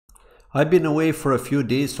I've been away for a few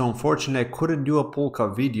days, so unfortunately I couldn't do a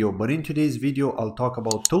Polka video, but in today's video I'll talk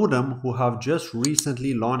about Totem, who have just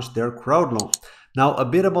recently launched their crowd loan. Now a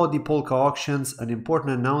bit about the Polka auctions, an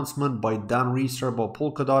important announcement by Dan Reeser about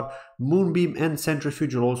Polkadot, Moonbeam and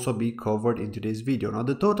Centrifuge will also be covered in today's video. Now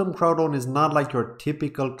the Totem Crowdloan is not like your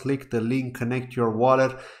typical click the link, connect your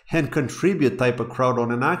wallet and contribute type of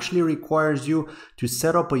crowdloan, and actually requires you to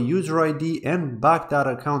set up a user ID and back that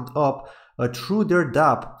account up through their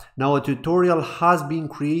dApp. Now a tutorial has been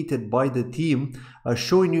created by the team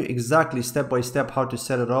showing you exactly step by step how to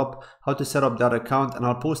set it up, how to set up that account, and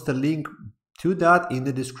I'll post a link to that in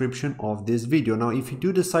the description of this video. Now if you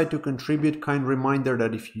do decide to contribute, kind reminder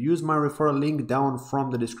that if you use my referral link down from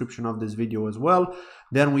the description of this video as well,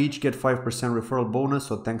 then we each get 5% referral bonus,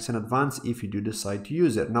 so thanks in advance if you do decide to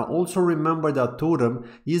use it. Now also remember that Totem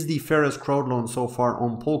is the fairest crowd loan so far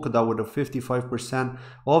on Polkadot, with a 55%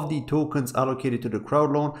 of the tokens allocated to the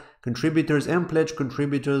crowd loan, contributors and pledge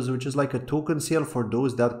contributors, which is like a token sale for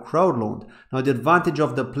those that crowd loaned. Now the advantage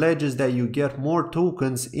of the pledge is that you get more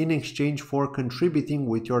tokens in exchange for contributing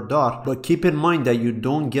with your DOT, but keep in mind that you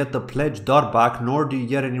don't get the pledge DOT back, nor do you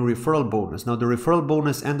get any referral bonus. Now the referral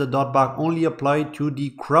bonus and the DOT back only apply to the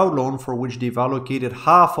crowd loan, for which they've allocated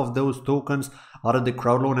half of those tokens out of the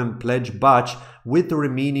crowd loan and pledge batch, with the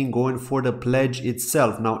remaining going for the pledge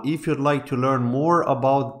itself. Now if you'd like to learn more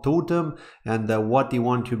about Totem and what they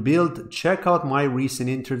want to build, check out my recent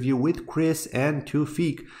interview with Chris and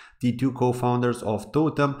Tufik, the two co-founders of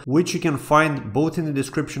Totem, which you can find both in the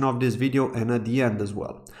description of this video and at the end as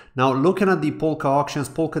well. Now looking at the Polka auctions,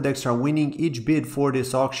 Polkadex are winning each bid for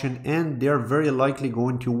this auction and they're very likely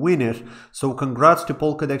going to win it. So congrats to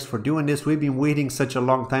Polkadex for doing this. We've been waiting such a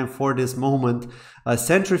long time for this moment.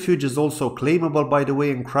 Centrifuge is also claimable, by the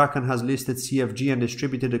way, and Kraken has listed CFG and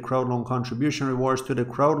distributed the crowd loan contribution rewards to the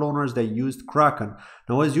crowd loaners that used Kraken.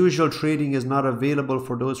 Now as usual, trading is not available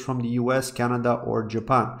for those from the US, Canada or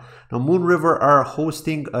Japan. Now Moonriver are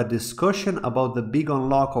hosting a discussion about the big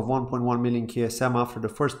unlock of 1.1 million KSM after the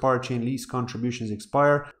first parachain lease contributions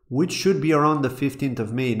expire, which should be around the 15th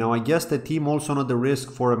of May. Now I guess the team also know the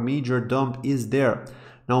risk for a major dump is there.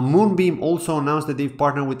 Now Moonbeam also announced that they've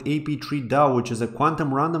partnered with AP3 DAO, which is a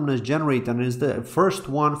quantum randomness generator and is the first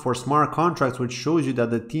one for smart contracts, which shows you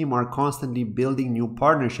that the team are constantly building new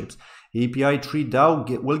partnerships. API3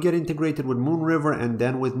 DAO will get integrated with Moonriver and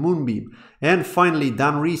then with Moonbeam. And finally,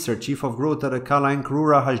 Dan Reeser, Chief of Growth at Akala and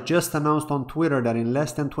Karura, has just announced on Twitter that in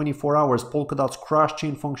less than 24 hours, Polkadot's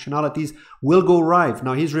cros-chain functionalities will go live.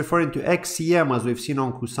 Now he's referring to XCM, as we've seen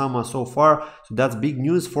on Kusama so far. So that's big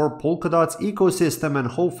news for Polkadot's ecosystem, and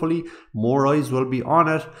hopefully more eyes will be on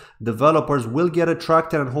it. Developers will get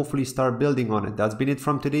attracted and hopefully start building on it. That's been it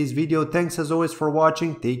from today's video. Thanks as always for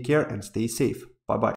watching. Take care and stay safe. Bye bye.